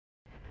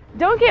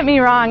Don't get me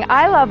wrong,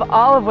 I love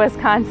all of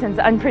Wisconsin's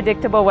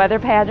unpredictable weather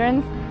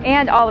patterns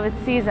and all of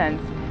its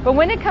seasons. But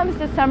when it comes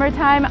to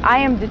summertime, I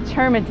am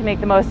determined to make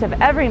the most of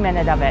every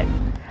minute of it.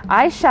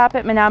 I shop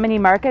at Menomonie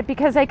Market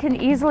because I can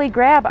easily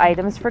grab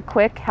items for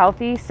quick,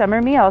 healthy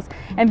summer meals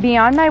and be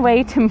on my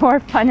way to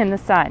more fun in the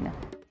sun.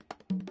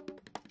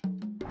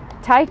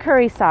 Thai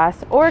curry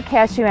sauce or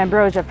cashew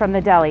ambrosia from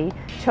the deli,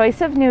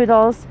 choice of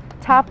noodles,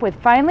 topped with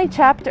finely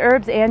chopped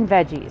herbs and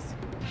veggies.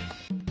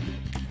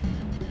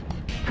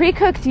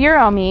 Pre-cooked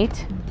gyro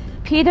meat,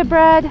 pita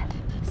bread,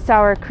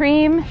 sour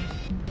cream,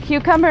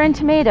 cucumber and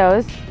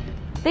tomatoes.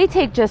 They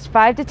take just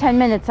 5 to 10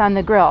 minutes on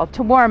the grill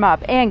to warm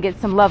up and get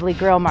some lovely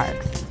grill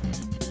marks.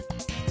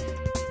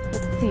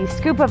 Let's see,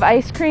 scoop of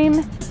ice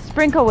cream,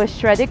 sprinkle with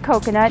shredded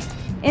coconut,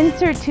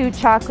 insert 2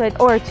 chocolate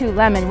or 2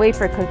 lemon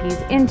wafer cookies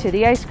into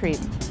the ice cream.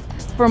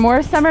 For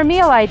more summer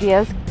meal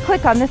ideas,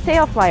 click on the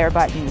sale flyer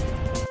button.